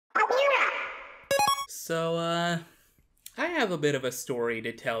I have a bit of a story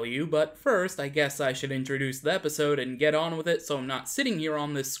to tell you, but first I guess I should introduce the episode and get on with it so I'm not sitting here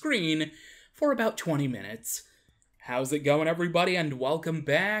on this screen for about 20 minutes. How's it going, everybody, and welcome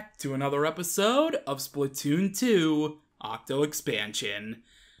back to another episode of Splatoon 2 Octo Expansion.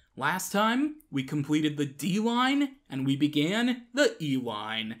 Last time, we completed the D line, and we began the E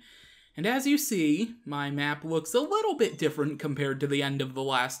line. And as you see, my map looks a little bit different compared to the end of the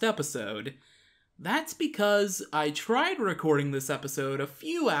last episode. That's because I tried recording this episode a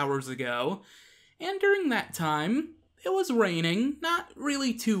few hours ago, and during that time, it was raining, not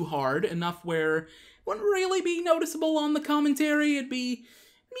really too hard, enough where it wouldn't really be noticeable on the commentary. It'd be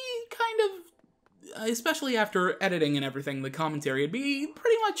kind of, especially after editing and everything, the commentary would be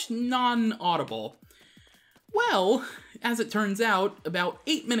pretty much non-audible. Well, as it turns out, about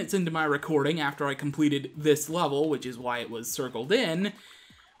 8 minutes into my recording after I completed this level, which is why it was circled in,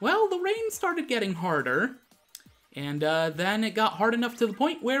 well, the rain started getting harder, and then it got hard enough to the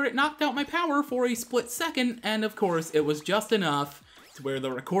point where it knocked out my power for a split second, and of course, it was just enough to where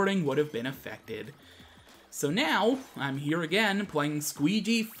the recording would have been affected. So now, I'm here again, playing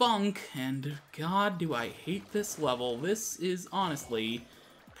Squeegee Funk, and god, do I hate this level. This is honestly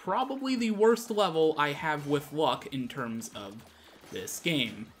probably the worst level I have with luck in terms of this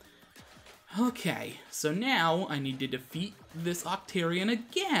game. Okay, so now I need to defeat this Octarian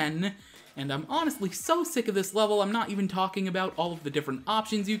again, and I'm honestly so sick of this level. I'm not even talking about all of the different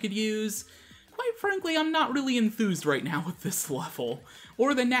options you could use. Quite frankly, I'm not really enthused right now with this level,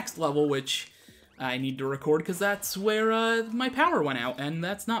 or the next level, which I need to record because that's where my power went out, and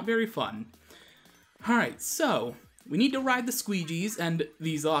that's not very fun. Alright, so we need to ride the squeegees, and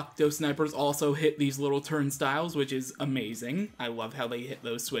these Octo snipers also hit these little turnstiles, which is amazing. I love how they hit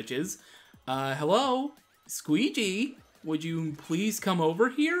those switches. Hello? Squeegee? Would you please come over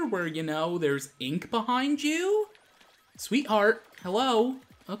here where, you know, there's ink behind you? Sweetheart, hello?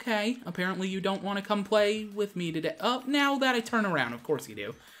 Okay, apparently you don't want to come play with me today. Oh, now that I turn around, of course you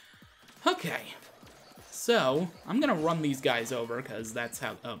do. Okay. So, I'm gonna run these guys over, because that's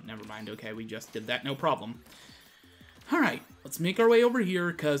how... Oh, never mind. Okay, we just did that. No problem. Alright, let's make our way over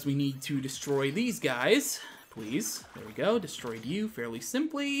here, because we need to destroy these guys. Please. There we go. Destroyed you fairly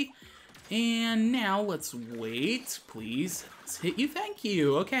simply. And now, let's wait. Please. Let's hit you. Thank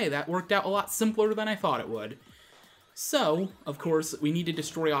you. Okay, that worked out a lot simpler than I thought it would. So, of course, we need to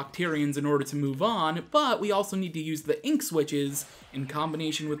destroy Octarians in order to move on, but we also need to use the ink switches in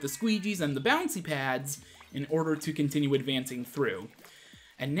combination with the squeegees and the bouncy pads in order to continue advancing through.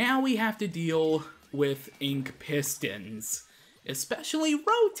 And now we have to deal with ink pistons. Especially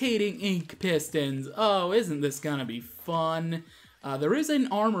rotating ink pistons. Oh, isn't this gonna be fun? There is an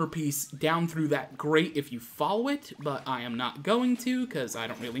armor piece down through that grate if you follow it, but I am not going to, because I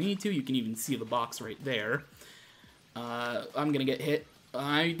don't really need to. You can even see the box right there. I'm gonna get hit.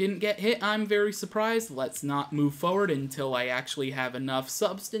 I didn't get hit. I'm very surprised. Let's not move forward until I actually have enough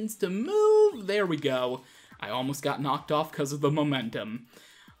substance to move. There we go. I almost got knocked off because of the momentum.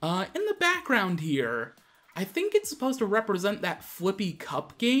 In the background here, I think it's supposed to represent that Flippy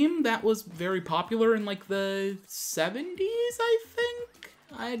Cup game that was very popular in, like, the 70s, I think?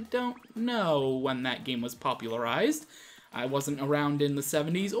 I don't know when that game was popularized. I wasn't around in the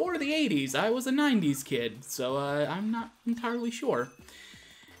 70s or the 80s. I was a 90s kid, so I'm not entirely sure.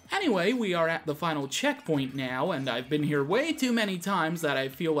 Anyway, we are at the final checkpoint now, and I've been here way too many times that I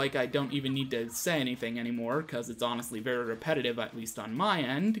feel like I don't even need to say anything anymore, because it's honestly very repetitive, at least on my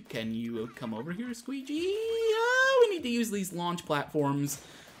end. Can you come over here, Squeegee? We need to use these launch platforms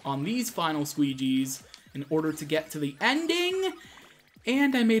on these final squeegees in order to get to the ending.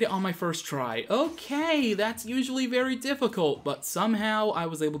 And I made it on my first try. Okay, that's usually very difficult, but somehow I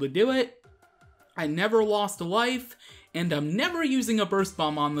was able to do it. I never lost a life, and I'm never using a burst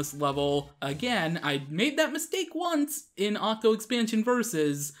bomb on this level. Again, I made that mistake once in Octo Expansion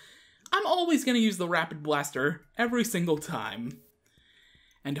Versus. I'm always going to use the Rapid Blaster every single time.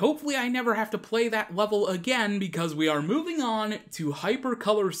 And hopefully I never have to play that level again, because we are moving on to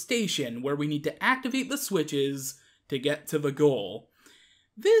Hypercolor Station, where we need to activate the switches to get to the goal.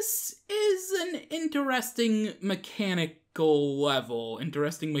 This is an interesting mechanical level.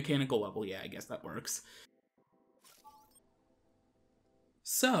 Yeah, I guess that works.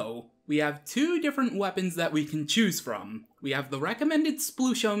 So, we have two different weapons that we can choose from. We have the recommended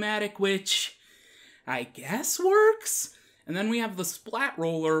Sploosh-O-Matic, which I guess works? And then we have the Splat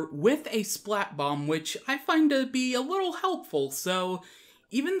Roller with a Splat Bomb, which I find to be a little helpful. So,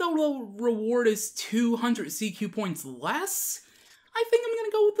 even though the reward is 200 CQ points less, I think I'm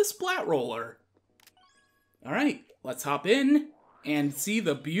gonna go with the Splat Roller. Alright, let's hop in and see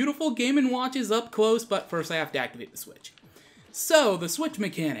the beautiful Game & Watches up close, but first I have to activate the switch. So, the switch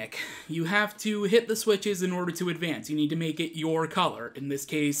mechanic. You have to hit the switches in order to advance. You need to make it your color. In this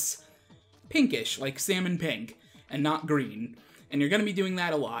case, pinkish, like salmon pink, and not green. And you're going to be doing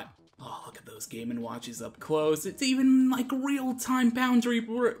that a lot. Oh, look at those Game & Watches up close. It's even like real-time boundary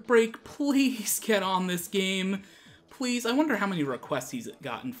break. Please get on this game. Please. I wonder how many requests he's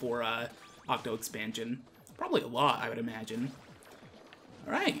gotten for Octo expansion. Probably a lot, I would imagine.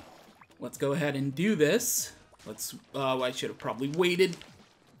 Alright, let's go ahead and do this. Let's, I should have probably waited.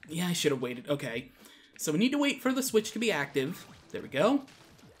 Yeah, I should have waited. Okay, so we need to wait for the switch to be active. There we go.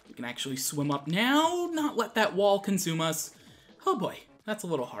 We can actually swim up now, not let that wall consume us. Oh boy, that's a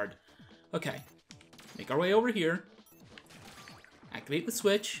little hard. Okay, make our way over here. Activate the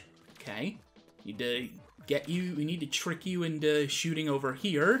switch. Okay, we need to trick you into shooting over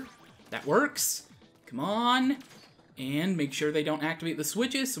here. That works. Come on. And make sure they don't activate the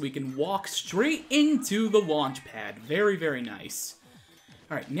switches so we can walk straight into the launch pad. Very, very nice.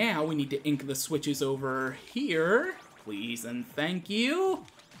 Alright, now we need to ink the switches over here. Please and thank you.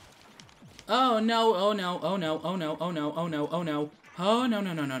 Oh no, oh no, oh no, oh no, oh no, oh no, oh no. Oh no,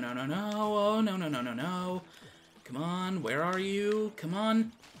 no, no, no, no, no, no. Oh no, no, no, no, no. Come on, where are you? Come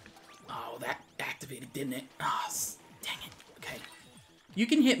on. Oh, that activated, didn't it? Oh, dang it. Okay. You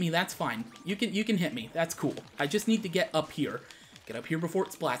can hit me, that's fine. You can hit me, that's cool. I just need to get up here. Get up here before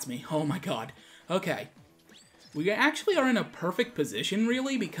it splats me. Oh my god. Okay. We actually are in a perfect position,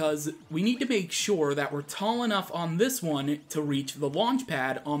 really, because we need to make sure that we're tall enough on this one to reach the launch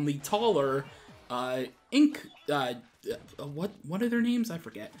pad on the taller, what are their names? I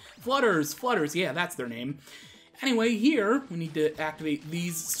forget. Flutters, yeah, that's their name. Anyway, here, we need to activate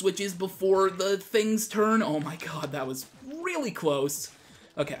these switches before the things turn. Oh my god, that was really close.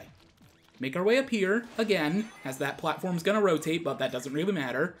 Okay, make our way up here, again, as that platform's gonna rotate, but that doesn't really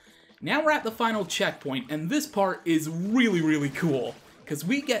matter. Now we're at the final checkpoint, and this part is really, really cool, because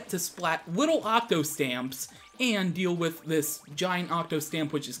we get to splat little Octo stamps and deal with this giant Octo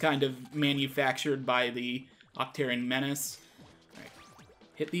stamp, which is kind of manufactured by the Octarian Menace. Alright,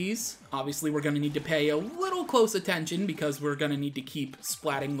 hit these. Obviously, we're gonna need to pay a little close attention, because we're gonna need to keep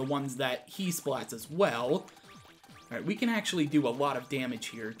splatting the ones that he splats as well. Alright, we can actually do a lot of damage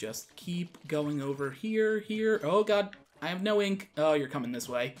here. Just keep going over here. Oh god, I have no ink. Oh, you're coming this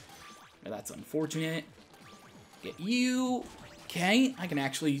way. That's unfortunate. Get you. Okay, I can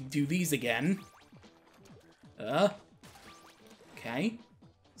actually do these again. Okay.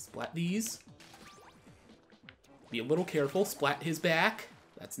 Splat these. Be a little careful. Splat his back.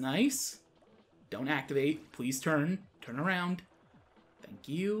 That's nice. Don't activate. Please turn. Turn around. Thank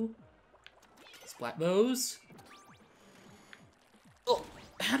you. Splat those. Oh,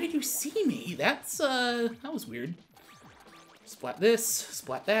 how did you see me? That's, that was weird. Splat this,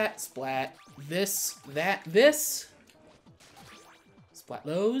 splat that, splat this, that, this. Splat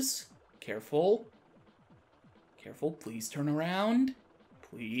those. Careful. Careful, please turn around.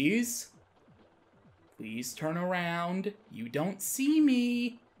 Please. Please turn around. You don't see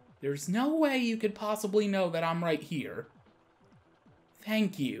me. There's no way you could possibly know that I'm right here.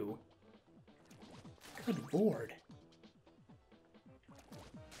 Thank you. Good lord.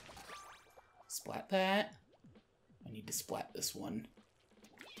 Splat that. I need to splat this one.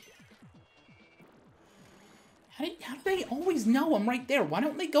 How do they always know I'm right there? Why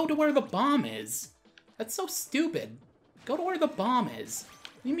don't they go to where the bomb is? That's so stupid. Go to where the bomb is.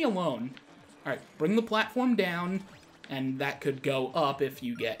 Leave me alone. Alright, bring the platform down, and that could go up if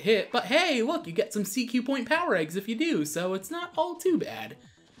you get hit. But hey, look, you get some CQ point power eggs if you do, so it's not all too bad.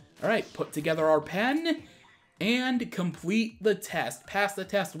 Alright, put together our pen, and complete the test. Pass the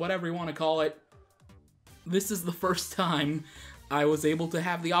test, whatever you want to call it. This is the first time I was able to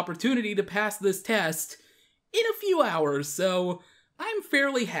have the opportunity to pass this test in a few hours, so I'm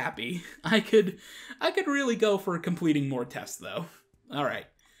fairly happy. I could really go for completing more tests, though. Alright,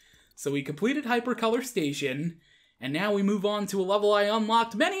 so we completed Hypercolor Station, and now we move on to a level I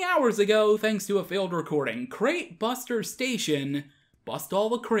unlocked many hours ago thanks to a failed recording. Crate Buster Station. Bust all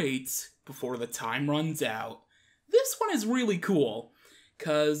the crates before the time runs out. This one is really cool,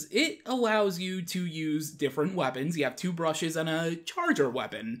 because it allows you to use different weapons. You have 2 brushes and a charger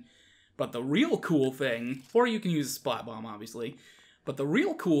weapon. But the real cool thing, or you can use a splat bomb, obviously, but the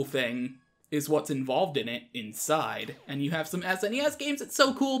real cool thing is what's involved in it inside. And you have some SNES games, it's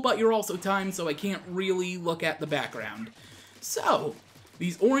so cool, but you're also timed, so I can't really look at the background. So,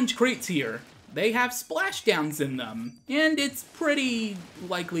 these orange crates here, they have splashdowns in them, and it's pretty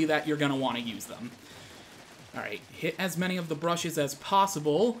likely that you're gonna want to use them. Alright, hit as many of the brushes as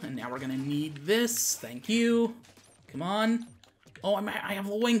possible, and now we're gonna need this. Thank you. Come on. Oh, I have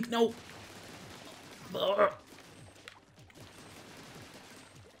a wink. No. Ugh.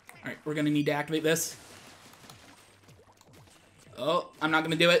 Alright, we're gonna need to activate this. Oh, I'm not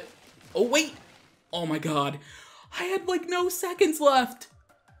gonna do it. Oh, wait! Oh my god. I had like no seconds left!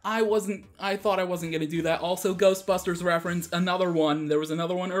 I thought I wasn't gonna do that. Also, Ghostbusters reference, another one. There was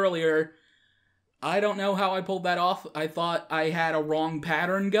another one earlier. I don't know how I pulled that off. I thought I had a wrong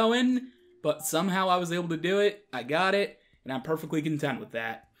pattern going, but somehow I was able to do it. I got it, and I'm perfectly content with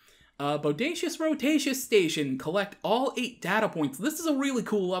that. Bodacious Rotacious Station. Collect all 8 data points. This is a really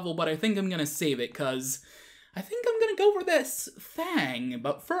cool level, but I think I'm gonna save it, because I think I'm gonna go for this Thang.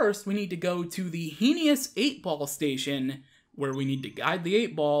 But first, we need to go to the heinous 8-ball station, where we need to guide the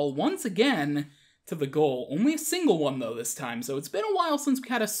 8-ball once again to the goal. Only a single one, though, this time, so it's been a while since we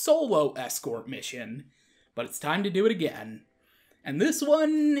had a solo escort mission. But it's time to do it again. And this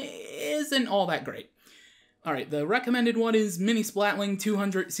one isn't all that great. Alright, the recommended one is Mini Splatling,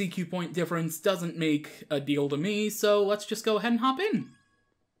 200 CQ point difference, doesn't make a deal to me, so let's just go ahead and hop in.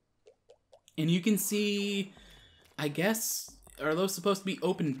 And you can see, I guess, are those supposed to be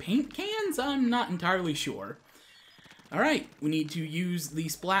open paint cans? I'm not entirely sure. Alright, we need to use the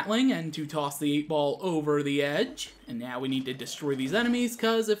Splatling and to toss the 8-ball over the edge. And now we need to destroy these enemies,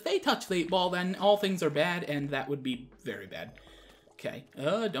 because if they touch the 8-ball, then all things are bad, and that would be very bad. Okay,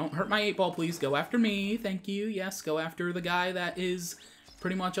 don't hurt my 8-ball, please. Go after me, thank you. Yes, go after the guy that is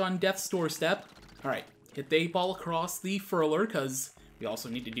pretty much on death's doorstep. Alright, hit the 8-ball across the furler, because we also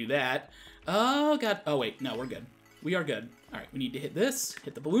need to do that. Oh, God. Oh, wait, no, we're good. We are good. Alright, we need to hit this,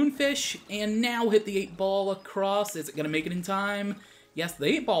 hit the balloon fish, and now hit the 8-ball across. Is it going to make it in time? Yes, the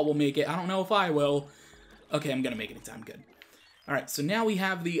 8-ball will make it. I don't know if I will. Okay, I'm going to make it in time. Good. Alright, so now we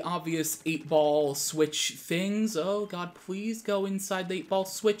have the obvious 8-ball switch things. Oh, God, please go inside the 8-ball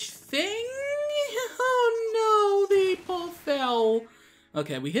switch thing. Oh, no, the 8-ball fell.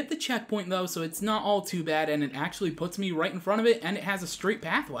 Okay, we hit the checkpoint, though, so it's not all too bad, and it actually puts me right in front of it, and it has a straight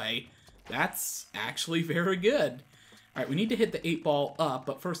pathway. That's actually very good. Alright, we need to hit the 8-ball up,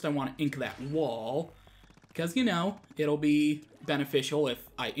 but first I want to ink that wall. Because, you know, it'll be beneficial if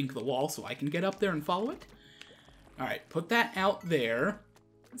I ink the wall so I can get up there and follow it. Alright, put that out there.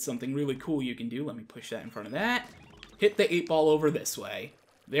 Something really cool you can do. Let me push that in front of that. Hit the 8-ball over this way.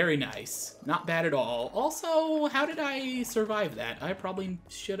 Very nice. Not bad at all. Also, how did I survive that? I probably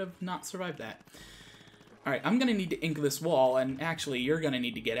should have not survived that. Alright, I'm gonna need to ink this wall, and actually, you're gonna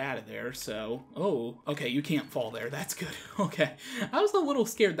need to get out of there, so... Oh, okay, you can't fall there. That's good. Okay. I was a little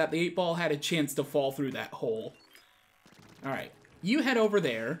scared that the 8-ball had a chance to fall through that hole. Alright, you head over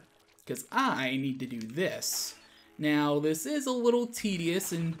there, because I need to do this. Now, this is a little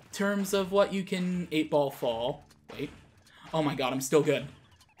tedious in terms of what you can 8-ball fall. Wait. Oh my god, I'm still good.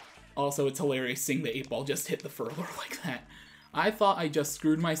 Also, it's hilarious seeing the 8-ball just hit the furler like that. I thought I just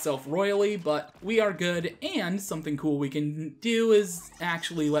screwed myself royally, but we are good, and something cool we can do is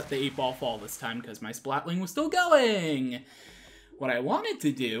actually let the 8-ball fall this time, because my Splatling was still going! What I wanted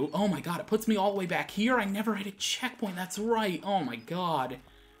to do... Oh my god, it puts me all the way back here. I never hit a checkpoint, that's right. Oh my god.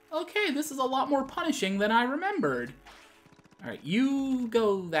 Okay, this is a lot more punishing than I remembered. Alright, you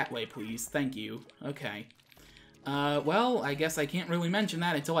go that way, please. Thank you. Okay. Well, I guess I can't really mention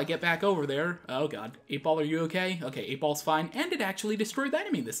that until I get back over there. Oh god. 8-ball, are you okay? Okay, 8-ball's fine. And it actually destroyed the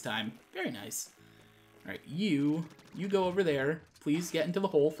enemy this time. Very nice. Alright, you go over there. Please get into the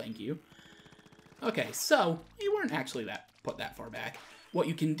hole, thank you. Okay, so, you weren't actually put that far back. What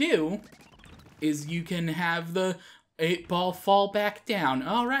you can do is you can have the 8-ball fall back down.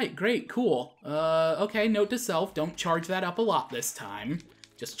 Alright, great, cool. Okay, note to self, don't charge that up a lot this time.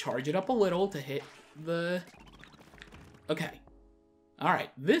 Just charge it up a little to hit the... Okay.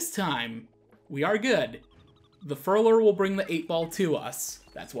 Alright, this time, we are good. The furler will bring the 8-ball to us.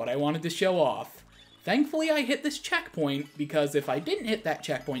 That's what I wanted to show off. Thankfully, I hit this checkpoint, because if I didn't hit that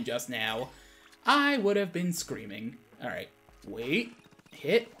checkpoint just now, I would have been screaming. Alright, wait,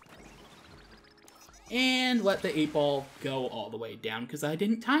 hit, and let the 8-ball go all the way down, because I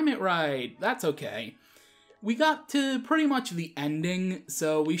didn't time it right. That's okay. We got to pretty much the ending,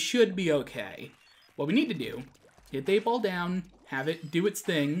 so we should be okay. What we need to do... Hit the 8-ball down, have it do its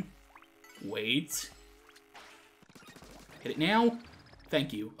thing. Wait. Hit it now.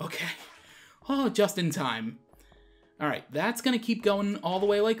 Thank you. Okay. Oh, just in time. Alright, that's going to keep going all the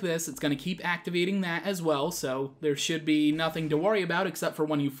way like this. It's going to keep activating that as well, so there should be nothing to worry about except for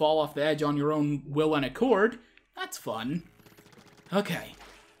when you fall off the edge on your own will and accord. That's fun. Okay.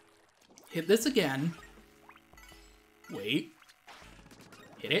 Hit this again. Wait.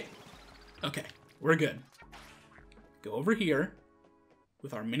 Hit it. Okay, we're good. Go over here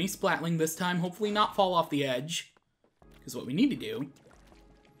with our mini Splatling this time, hopefully not fall off the edge. Because what we need to do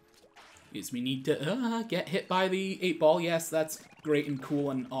is we need to get hit by the 8-ball. Yes, that's great and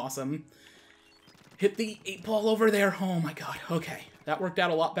cool and awesome. Hit the 8-ball over there. Oh my god. Okay. That worked out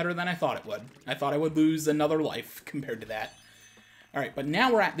a lot better than I thought it would. I thought I would lose another life compared to that. Alright, but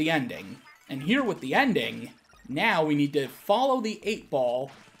now we're at the ending. And here with the ending, now we need to follow the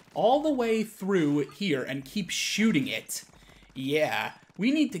 8-ball all the way through here and keep shooting it. Yeah.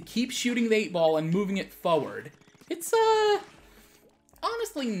 We need to keep shooting the 8-ball and moving it forward. It's,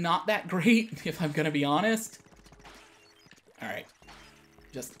 honestly not that great, if I'm gonna be honest. Alright.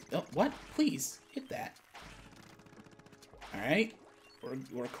 Just, oh, what? Please, hit that. Alright.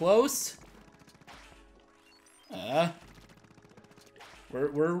 We're close.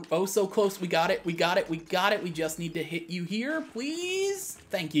 We're oh so close. We got it, we got it, we got it. We just need to hit you here, please.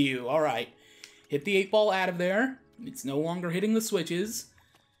 Thank you. Alright. Hit the 8-ball out of there. It's no longer hitting the switches.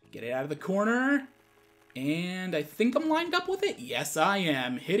 Get it out of the corner. And I think I'm lined up with it. Yes, I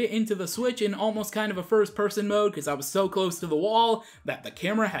am. Hit it into the switch in almost kind of a first-person mode because I was so close to the wall that the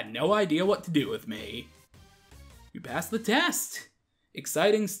camera had no idea what to do with me. We passed the test.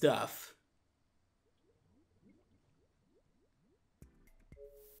 Exciting stuff.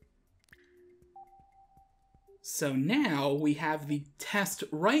 So now we have the test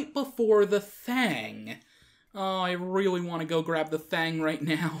right before the Thang. Oh, I really want to go grab the Thang right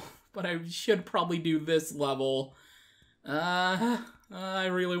now. But I should probably do this level. I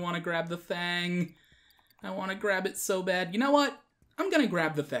really want to grab the Thang. I want to grab it so bad. You know what? I'm gonna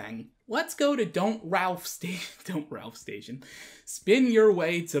grab the Thang. Let's go to Don't Ralph Station. Spin your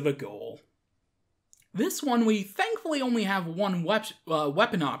way to the goal. This one we thankfully only have one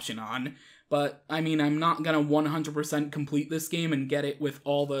weapon option on. But, I mean, I'm not gonna 100% complete this game and get it with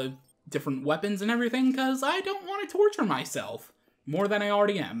all the different weapons and everything, because I don't want to torture myself. More than I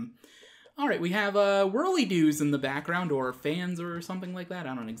already am. Alright, we have whirly-doos in the background, or fans or something like that.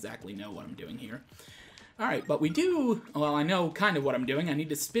 I don't exactly know what I'm doing here. Alright, but we do... Well, I know kind of what I'm doing. I need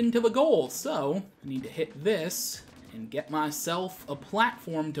to spin to the goal, so I need to hit this and get myself a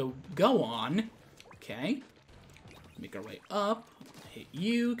platform to go on. Okay. Make our way up. Hit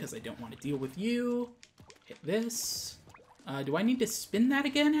you, because I don't want to deal with you. Hit this. Do I need to spin that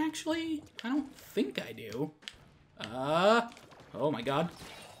again, actually? I don't think I do. Oh my god.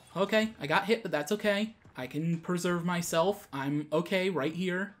 Okay, I got hit, but that's okay. I can preserve myself. I'm okay right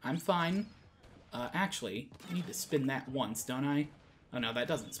here. I'm fine. Actually, I need to spin that once, don't I? Oh no, that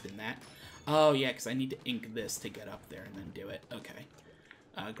doesn't spin that. Oh yeah, because I need to ink this to get up there and then do it. Okay.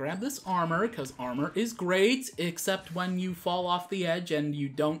 Grab this armor, because armor is great, except when you fall off the edge and you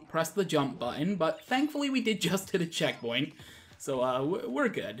don't press the jump button, but thankfully we did just hit a checkpoint. So, we're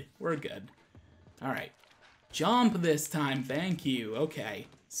good. We're good. Alright. Jump this time, thank you. Okay.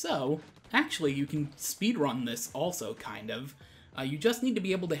 So, actually, you can speedrun this also, kind of. You just need to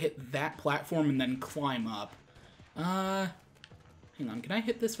be able to hit that platform and then climb up. Hang on, can I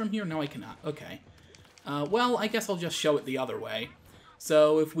hit this from here? No, I cannot. Okay. Well, I guess I'll just show it the other way.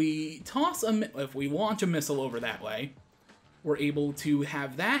 So if we if we launch a missile over that way, we're able to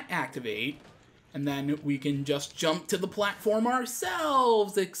have that activate, and then we can just jump to the platform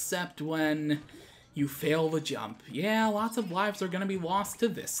ourselves, except when you fail the jump. Yeah, lots of lives are gonna be lost to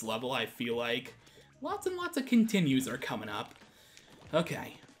this level, I feel like. Lots and lots of continues are coming up.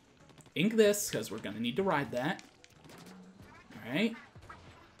 Okay. Ink this, because we're gonna need to ride that. Alright.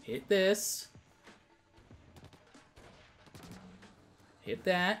 Hit this. Hit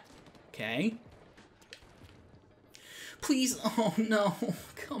that. Okay. Please. Oh, no.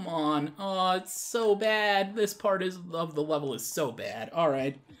 Come on. Oh, it's so bad. This part of the level is so bad.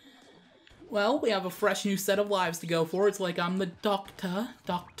 Alright. Well, we have a fresh new set of lives to go for. It's like I'm the Doctor.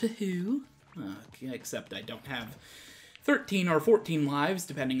 Doctor Who. Okay, except I don't have 13 or 14 lives,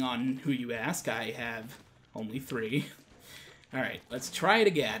 depending on who you ask. I have only 3. Alright, let's try it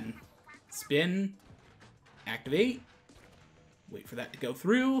again. Spin. Activate. Wait for that to go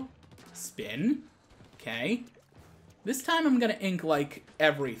through. Spin. Okay. This time I'm gonna ink, like,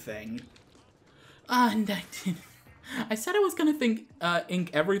 everything. And I didn't. I said I was gonna ink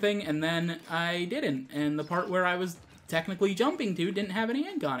everything, and then I didn't. And the part where I was technically jumping to didn't have any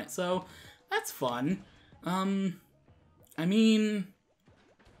ink on it, so that's fun. I mean,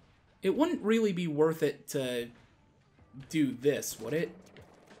 it wouldn't really be worth it to do this, would it?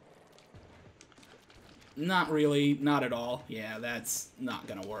 Not really, not at all. Yeah, that's not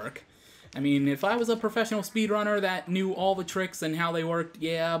gonna work. I mean, if I was a professional speedrunner that knew all the tricks and how they worked,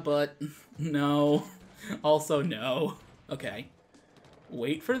 yeah, but no. Also, no. Okay.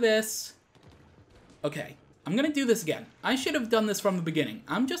 Wait for this. Okay, I'm gonna do this again. I should have done this from the beginning.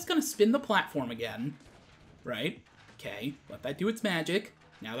 I'm just gonna spin the platform again. Right? Okay, let that do its magic.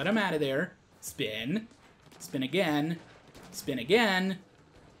 Now that I'm out of there, spin, spin again, spin again,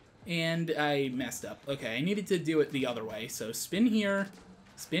 and I messed up. Okay, I needed to do it the other way. So spin here,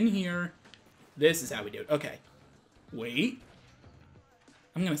 spin here. This is how we do it. Okay, wait.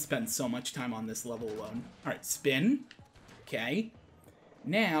 I'm gonna spend so much time on this level alone. All right, spin. Okay,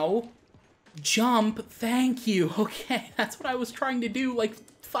 now jump. Thank you. Okay, that's what I was trying to do like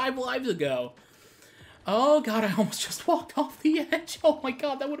 5 lives ago. Oh god, I almost just walked off the edge. Oh my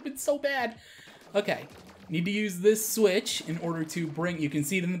god, that would have been so bad. Okay, need to use this switch in order to bring, you can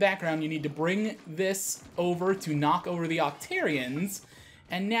see it in the background, you need to bring this over to knock over the Octarians,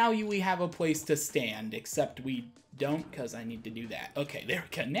 and now we have a place to stand, except we don't, because I need to do that. Okay, there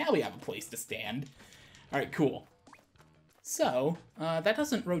we go, now we have a place to stand. Alright, cool. So, that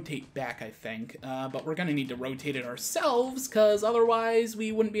doesn't rotate back, I think, but we're gonna need to rotate it ourselves, because otherwise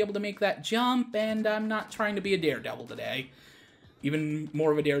we wouldn't be able to make that jump, and I'm not trying to be a daredevil today. Even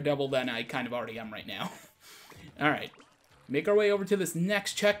more of a daredevil than I kind of already am right now. Alright, make our way over to this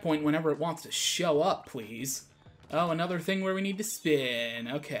next checkpoint whenever it wants to show up, please. Oh, another thing where we need to spin.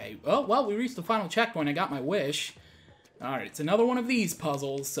 Okay, oh, well, we reached the final checkpoint, I got my wish. Alright, it's another one of these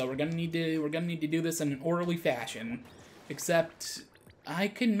puzzles, so we're gonna need to do this in an orderly fashion. Except, I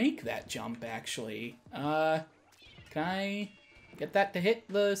can make that jump, actually. Can I get that to hit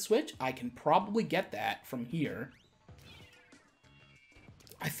the switch? I can probably get that from here.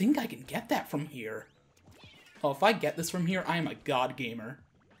 I think I can get that from here. Oh, if I get this from here, I am a god gamer.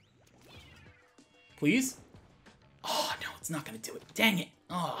 Please? Oh, no, it's not gonna do it. Dang it.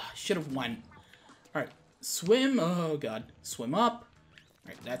 Oh, I should have won. Alright, swim. Oh, god. Swim up.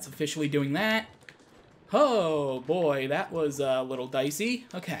 Alright, that's officially doing that. Oh, boy, that was a little dicey.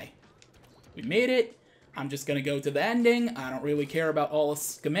 Okay, we made it. I'm just gonna go to the ending. I don't really care about all the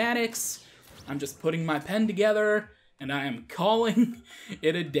schematics. I'm just putting my pen together, and I am calling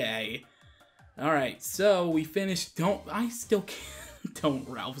it a day. Alright, so we finished I still can't, Don't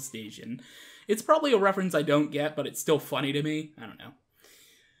Ralph Station. It's probably a reference I don't get, but it's still funny to me. I don't know.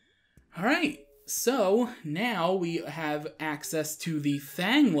 Alright. So, now we have access to the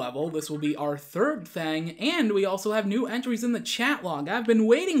Thang level. This will be our 3rd Thang, and we also have new entries in the chat log. I've been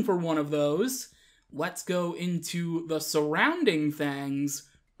waiting for one of those. Let's go into the surrounding Thangs,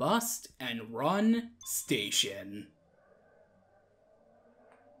 Bust and Run Station.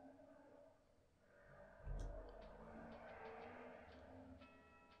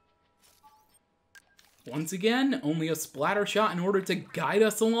 Once again, only a splatter shot in order to guide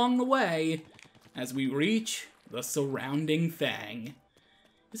us along the way as we reach the surrounding Thang.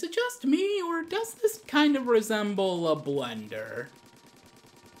 Is it just me, or does this kind of resemble a blender?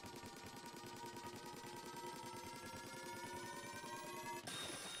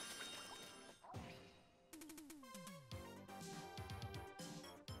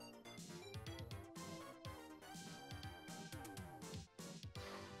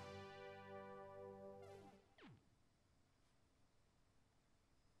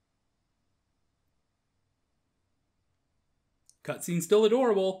 Cutscene's still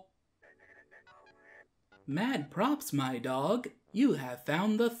adorable. Mad props, my dog. You have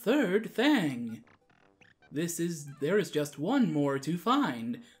found the 3rd Thang. There is just one more to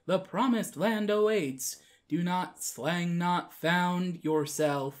find. The promised land awaits. Do not slang not found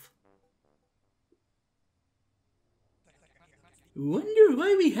yourself. Wonder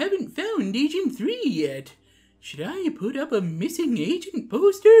why we haven't found Agent 3 yet. Should I put up a missing agent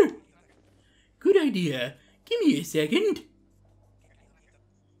poster? Good idea. Give me a second.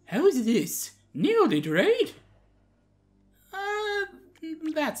 How's this? Nailed it, right?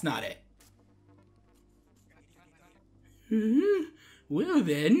 That's not it. Well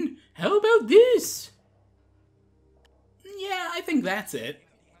then, how about this? Yeah, I think that's it.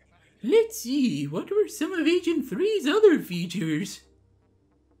 Let's see, what were some of Agent 3's other features?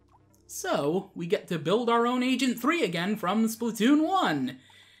 So, we get to build our own Agent 3 again from Splatoon 1.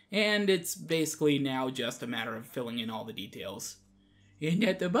 And it's basically now just a matter of filling in all the details. And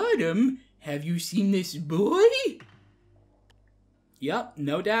at the bottom, have you seen this boy? Yep,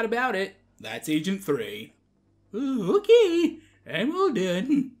 no doubt about it. That's Agent 3. Ooh, okay, I'm all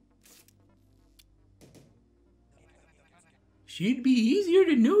done. Should be easier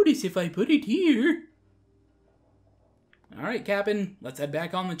to notice if I put it here. Alright, Captain, let's head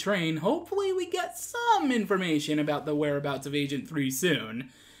back on the train. Hopefully we get some information about the whereabouts of Agent 3 soon.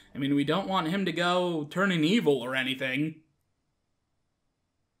 I mean, we don't want him to go turning evil or anything.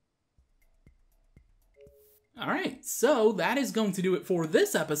 Alright, so that is going to do it for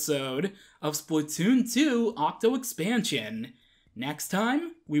this episode of Splatoon 2 Octo Expansion. Next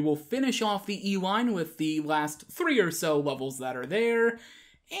time, we will finish off the E line with the last 3 or so levels that are there,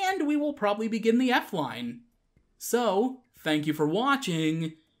 and we will probably begin the F line. So, thank you for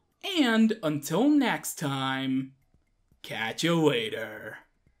watching, and until next time, catch you later.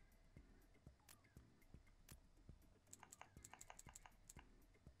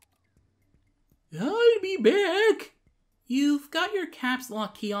 I'll be back. You've got your caps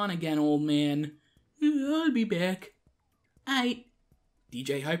lock key on again, old man. I'll be back.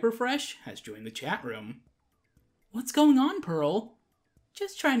 DJ Hyperfresh has joined the chat room. What's going on, Pearl?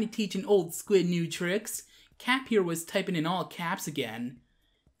 Just trying to teach an old squid new tricks. Cap here was typing in all caps again.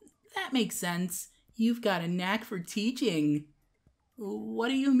 That makes sense. You've got a knack for teaching. What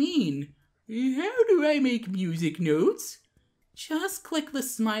do you mean? How do I make music notes? Just click the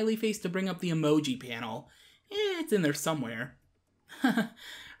smiley face to bring up the emoji panel. It's in there somewhere.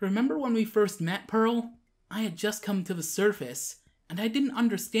 Remember when we first met, Pearl? I had just come to the surface, and I didn't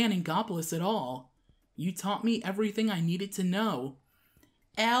understand Ingopolis at all. You taught me everything I needed to know.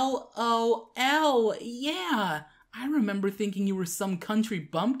 LOL, yeah! I remember thinking you were some country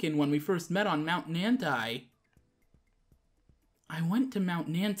bumpkin when we first met on Mount Nantai. I went to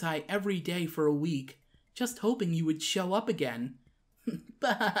Mount Nantai every day for a week, just hoping you would show up again.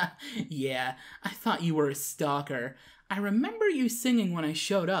 Yeah, I thought you were a stalker. I remember you singing when I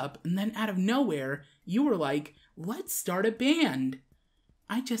showed up, and then out of nowhere, you were like, let's start a band.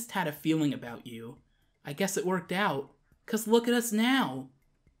 I just had a feeling about you. I guess it worked out, 'cause look at us now.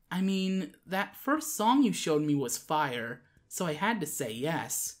 I mean, that first song you showed me was fire, so I had to say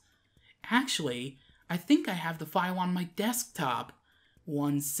yes. Actually, I think I have the file on my desktop.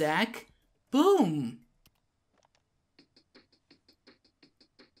 One sec. Boom!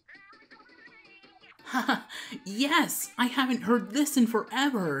 Haha, yes! I haven't heard this in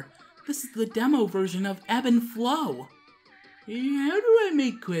forever. This is the demo version of Ebb and Flow. How do I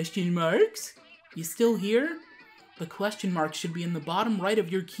make question marks? You still here? The question mark should be in the bottom right of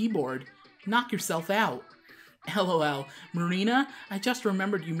your keyboard. Knock yourself out. LOL. Marina, I just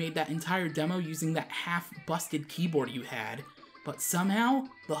remembered you made that entire demo using that half-busted keyboard you had. But somehow,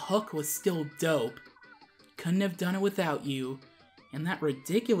 the hook was still dope. Couldn't have done it without you. And that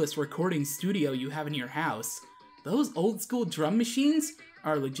ridiculous recording studio you have in your house. Those old-school drum machines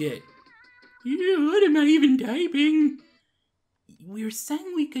are legit. What am I even typing? We were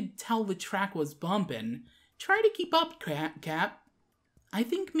saying we could tell the track was bumpin'. Try to keep up, Cap. I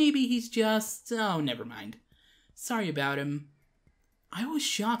think maybe he's just... oh, never mind. Sorry about him. I was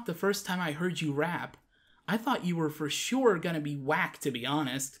shocked the first time I heard you rap. I thought you were for sure gonna be whack, to be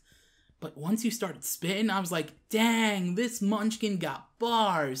honest. But once you started spitting, I was like, dang, this munchkin got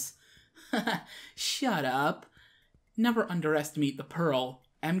bars. Shut up. Never underestimate the Pearl,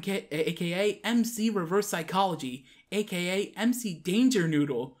 aka MC Reverse Psychology, aka MC Danger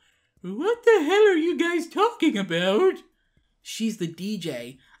Noodle. What the hell are you guys talking about? She's the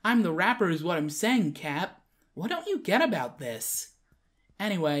DJ. I'm the rapper is what I'm saying, Cap. What don't you get about this?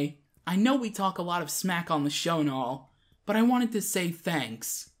 Anyway, I know we talk a lot of smack on the show and all, but I wanted to say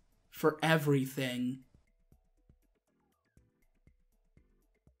thanks for everything.